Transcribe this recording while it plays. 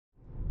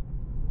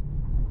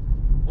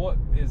What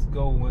is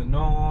going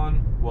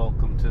on?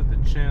 Welcome to the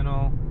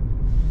channel.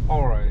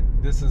 Alright,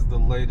 this is the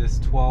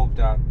latest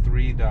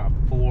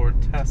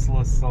 12.3.4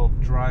 Tesla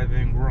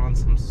self-driving. We're on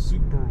some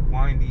super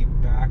windy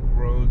back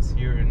roads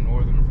here in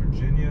Northern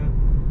Virginia.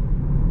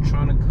 We're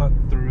trying to cut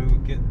through,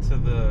 get to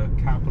the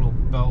Capital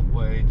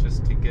Beltway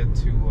just to get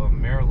to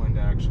Maryland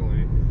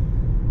actually.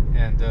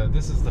 And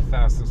this is the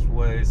fastest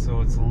way,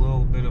 so it's a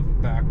little bit of a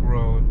back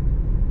road.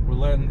 We're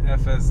letting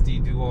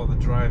FSD do all the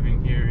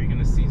driving here. You're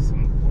gonna see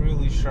some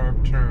really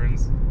sharp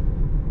turns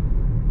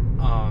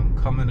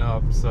coming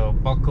up, so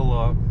buckle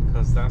up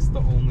because that's the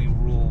only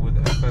rule with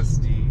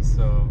FSD.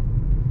 So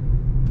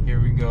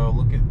here we go.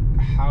 Look at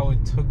how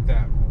it took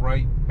that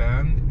right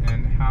bend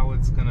and how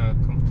it's gonna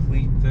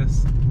complete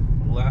this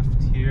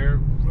left here.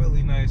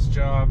 Really nice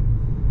job.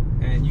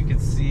 And you can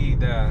see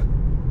that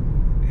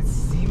it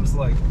seems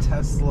like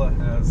Tesla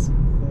has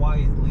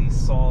quietly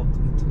solved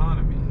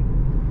autonomy.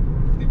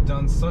 They've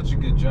done such a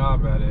good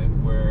job at it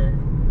where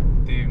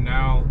they've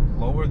now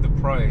lowered the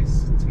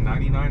price to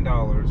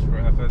 $99 for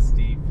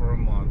FSD for a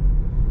month,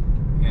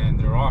 and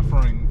they're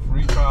offering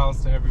free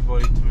trials to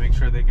everybody to make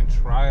sure they can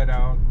try it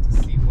out to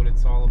see what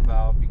it's all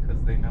about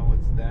because they know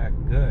it's that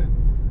good.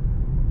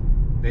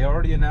 They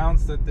already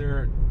announced that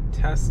they're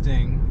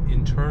testing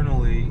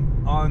internally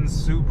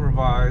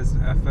unsupervised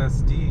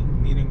FSD,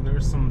 meaning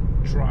there's some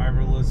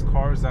driverless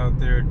cars out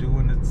there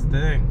doing its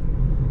thing.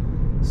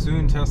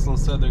 Soon Tesla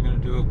said they're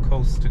going to do a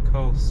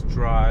coast-to-coast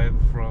drive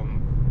from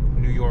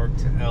New York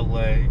to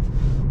LA,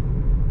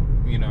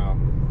 you know,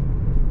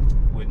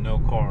 with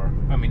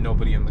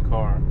nobody in the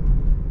car.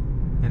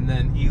 And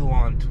then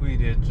Elon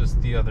tweeted just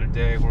the other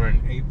day, we're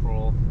in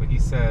April, but he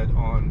said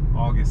on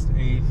August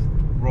 8th,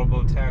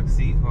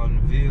 Robotaxi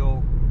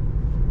unveil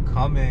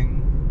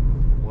coming.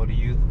 What do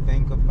you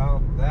think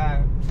about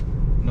that?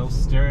 No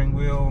steering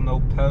wheel, no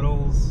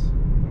pedals.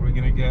 We're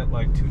going to get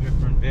like 2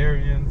 different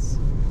variants.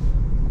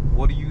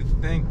 What do you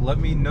think? Let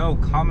me know.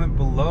 Comment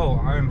below.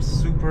 I am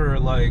super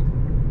like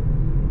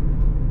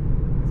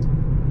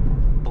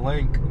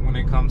blank when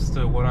it comes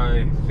to what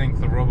I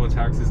think the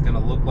Robotaxi is going to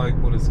look like,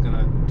 what it's going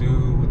to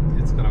do, what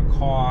it's going to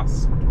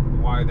cost,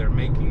 why they're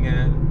making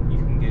it. You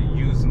can get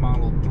used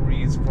Model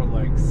 3s for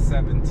like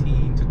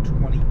 17 to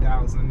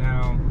 20,000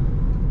 now.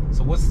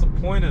 So what's the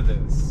point of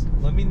this?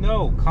 Let me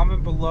know.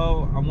 Comment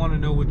below. I want to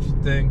know what you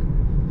think.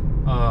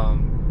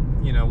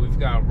 You know, we've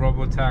got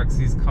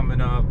Robotaxis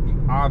coming up.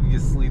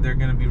 Obviously, they're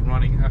going to be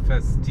running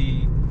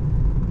FSD.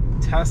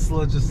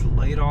 Tesla just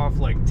laid off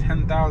like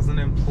 10,000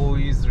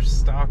 employees. Their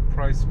stock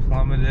price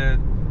plummeted.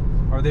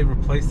 Are they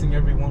replacing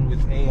everyone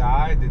with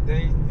AI? Did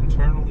they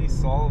internally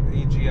solve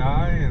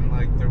AGI and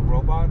like their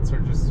robots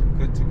are just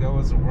good to go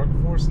as a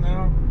workforce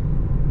now?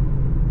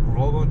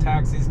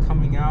 Robotaxis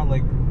coming out,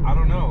 like, I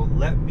don't know.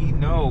 Let me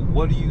know.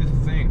 What do you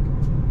think?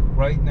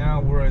 Right now,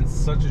 we're in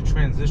such a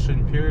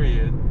transition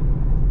period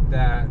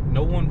that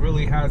no one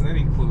really has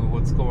any clue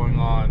what's going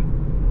on.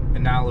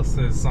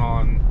 Analysis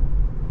on,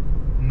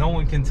 no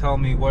one can tell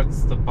me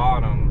what's the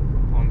bottom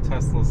on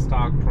Tesla's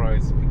stock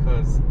price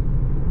because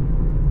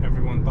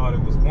everyone thought it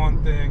was one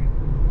thing,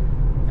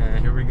 and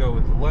here we go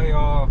with the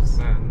layoffs.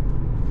 And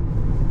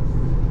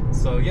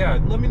so yeah,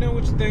 let me know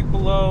what you think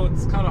below.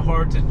 It's kind of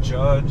hard to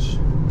judge.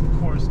 Of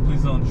course,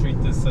 please don't treat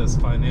this as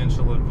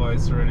financial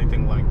advice or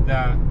anything like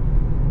that.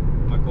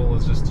 My goal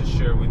is just to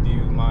share with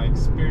you my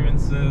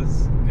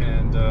experiences,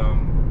 and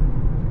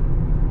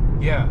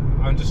yeah,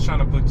 I'm just trying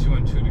to put 2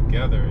 and 2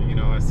 together. You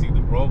know, I see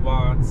the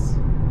robots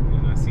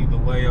and I see the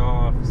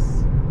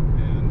layoffs,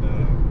 and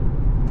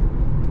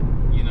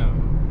you know,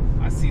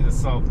 I see the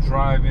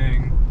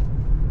self-driving.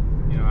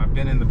 You know, I've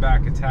been in the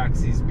back of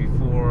taxis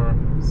before,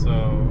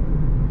 so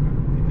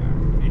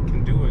yeah, it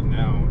can do it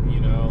now. You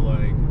know,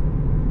 like,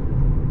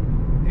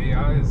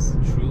 AI is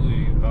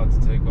truly about to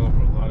take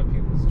over a lot of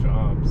people's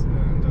jobs,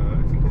 and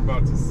I think we're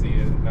about to see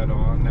it head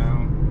on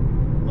now.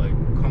 Like,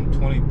 come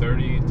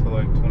 2030 to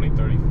like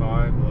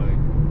 2035, like,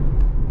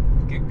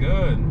 get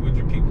good with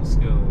your people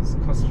skills,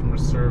 customer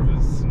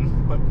service,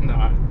 and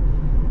whatnot.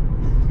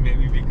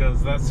 Maybe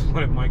because that's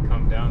what it might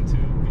come down to,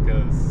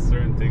 because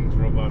certain things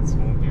robots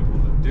won't be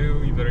able to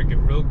do, you better get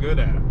real good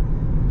at,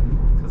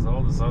 because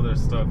all this other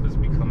stuff is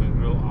becoming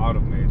real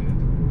automated.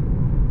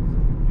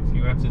 If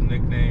you have to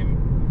nickname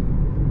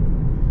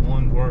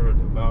one word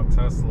about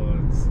Tesla,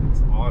 it's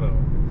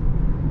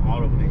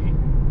automate,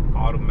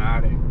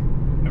 automatic.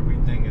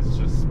 Everything is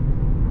just,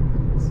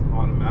 it's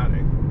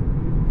automatic.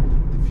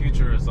 The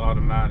future is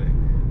automatic.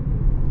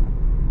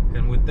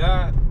 And with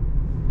that,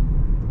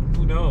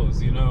 who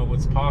knows, you know,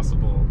 what's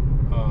possible.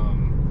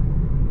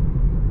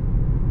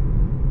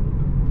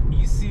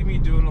 You see me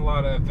doing a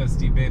lot of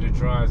FSD beta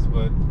drives,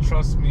 but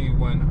trust me,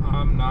 when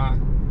I'm not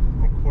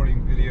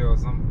recording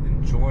videos, I'm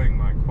enjoying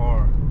my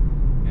car.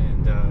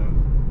 And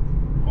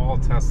all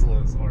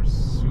Teslas are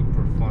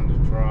super fun to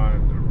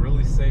drive. They're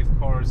really safe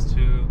cars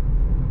too.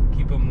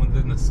 Keep them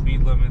within the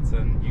speed limits,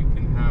 and you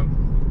can have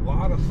a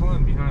lot of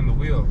fun behind the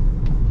wheel.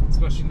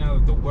 Especially now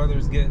that the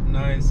weather's getting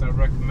nice, I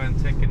recommend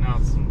taking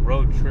out some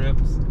road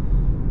trips.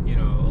 You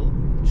know,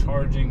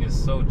 charging is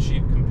so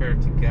cheap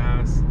compared to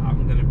gas.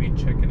 I'm gonna be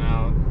checking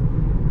out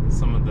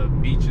some of the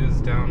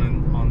beaches down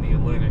on the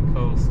Atlantic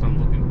coast. I'm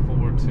looking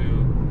forward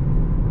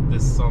to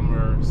this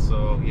summer.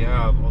 So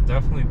yeah, I'll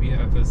definitely be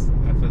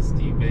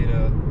FSD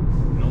beta.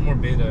 No more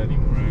beta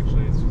anymore,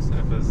 actually. It's just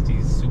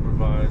FSD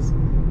supervised.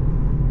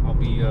 I'll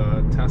be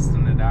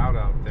testing it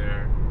out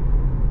there,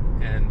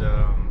 and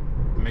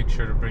make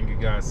sure to bring you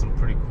guys some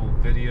pretty cool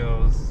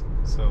videos.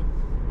 So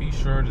be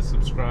sure to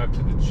subscribe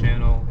to the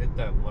channel, hit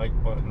that like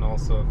button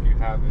also if you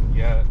haven't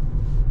yet.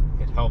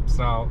 It helps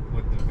out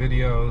with the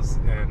videos,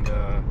 and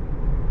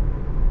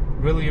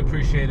really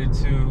appreciate it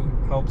too.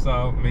 Helps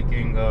out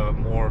making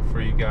more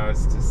for you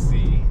guys to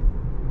see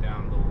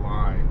down the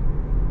line.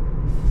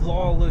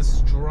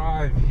 Flawless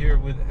drive here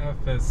with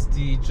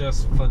FSD,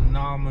 just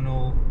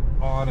phenomenal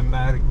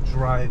automatic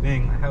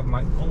driving. I have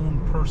my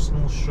own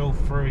personal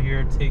chauffeur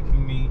here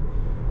taking me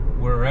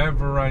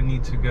wherever I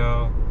need to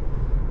go.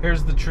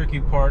 Here's the tricky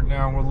part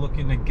now. We're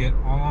looking to get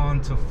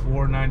on to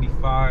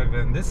 495,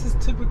 and this is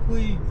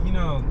typically, you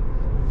know,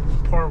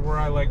 the part where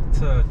I like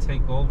to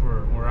take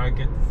over, where I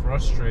get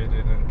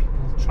frustrated and people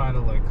try to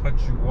like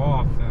cut you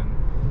off.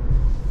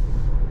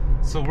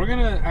 And so we're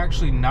gonna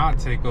actually not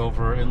take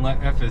over and let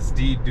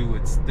FSD do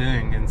its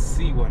thing and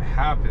see what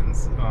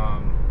happens.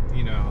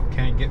 You know,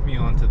 can it get me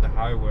onto the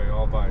highway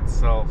all by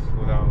itself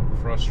without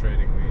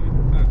frustrating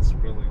me? That's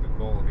really the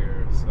goal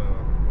here.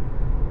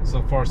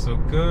 So far so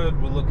good.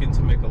 We're looking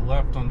to make a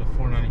left onto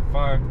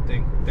 495.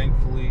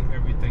 Thankfully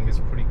everything is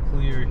pretty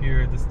clear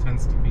here. This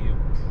tends to be a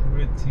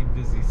pretty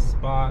busy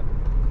spot,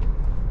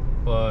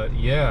 but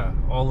yeah,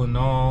 all in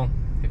all,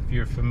 if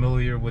you're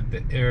familiar with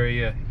the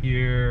area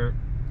here,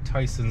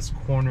 Tyson's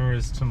Corner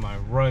is to my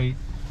right.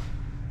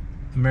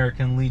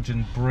 American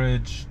Legion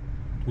Bridge,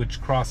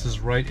 which crosses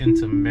right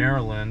into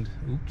Maryland,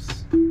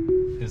 oops,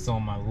 is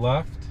on my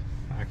left.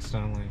 I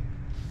accidentally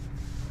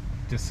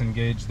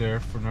disengaged there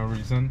for no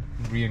reason.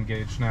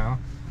 Re-engaged now.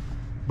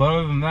 But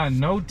other than that,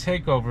 no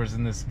takeovers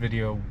in this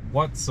video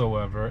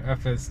whatsoever.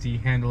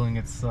 FSD handling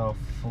itself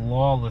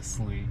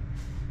flawlessly.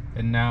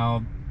 And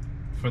now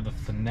for the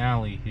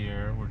finale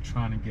here, we're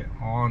trying to get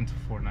on to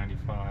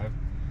 495.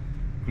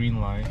 Green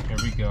light, here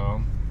we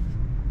go.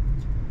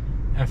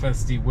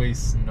 FSD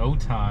wastes no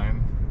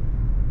time.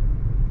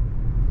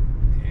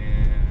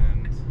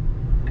 And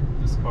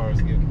this car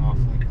is getting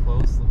awfully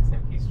close. Looks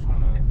like he's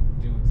trying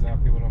to do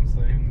exactly what I'm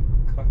saying.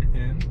 Cut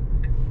in,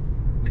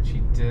 which he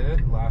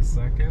did last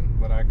second,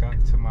 but I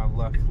got to my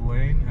left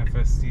lane.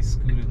 FSD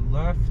scooted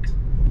left.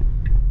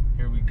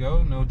 Here we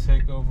go, no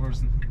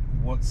takeovers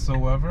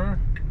whatsoever.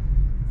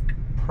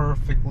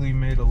 Perfectly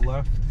made a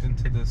left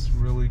into this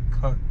really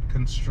cut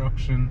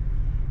construction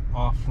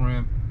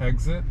off-ramp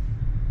exit,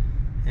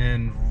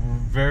 and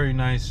very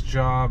nice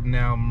job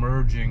now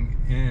merging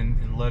in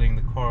and letting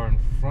the car in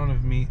front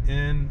of me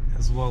in,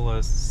 as well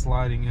as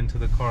sliding into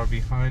the car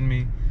behind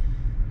me.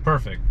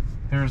 Perfect.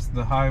 Here's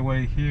the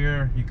highway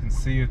here. You can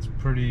see it's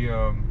pretty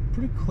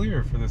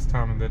clear for this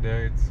time of the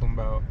day. It's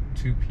about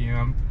 2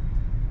 p.m.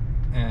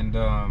 and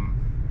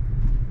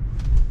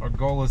our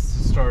goal is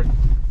to start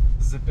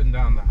zipping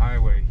down the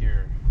highway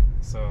here.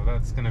 So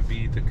that's going to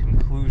be the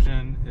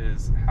conclusion,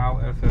 is how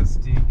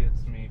FSD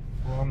gets me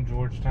from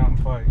Georgetown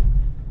Pike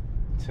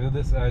to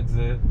this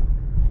exit,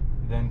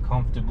 then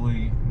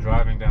comfortably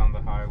driving down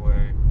the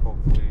highway,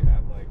 hopefully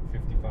at like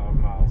 55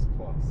 miles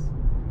plus.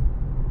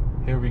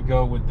 Here we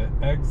go with the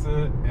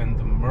exit and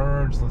the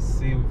merge. Let's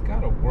see, we've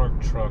got a work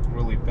truck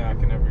really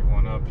backing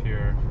everyone up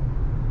here,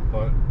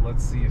 but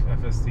let's see if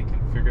FSD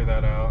can figure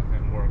that out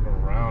and work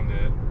around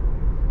it.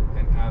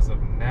 And as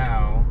of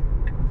now,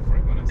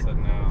 right when I said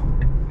now,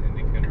 the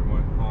indicator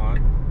went on.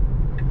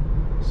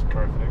 It's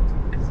perfect.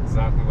 It's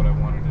exactly what I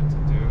wanted it to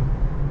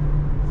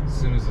do. As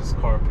soon as this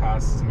car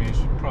passes me, it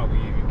should probably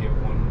even get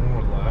one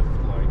more left,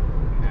 like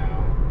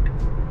now.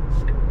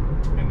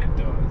 And it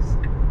does.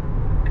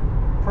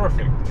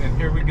 Perfect. And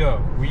here we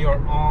go. We are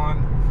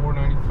on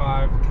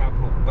 495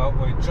 Capital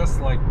Beltway,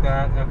 just like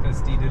that.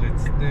 FSD did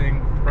its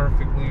thing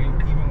perfectly.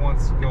 Even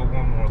wants to go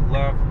one more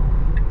left.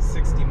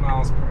 60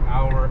 miles per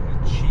hour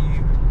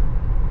achieved.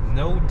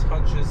 No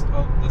touches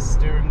of the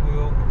steering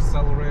wheel,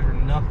 accelerator,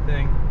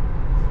 nothing.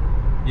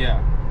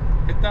 Yeah,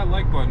 hit that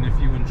like button if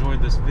you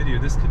enjoyed this video.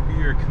 This could be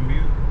your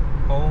commute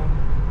home,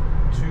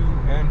 to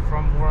and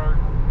from work,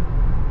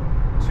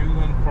 to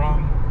and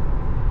from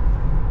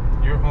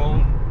your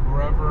home,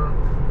 wherever.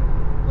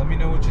 Let me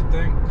know what you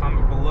think.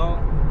 Comment below,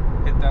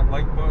 hit that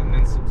like button,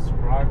 and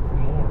subscribe for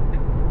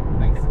more.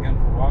 Thanks again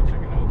for watching,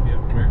 and I hope you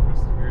have a great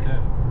rest of your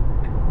day.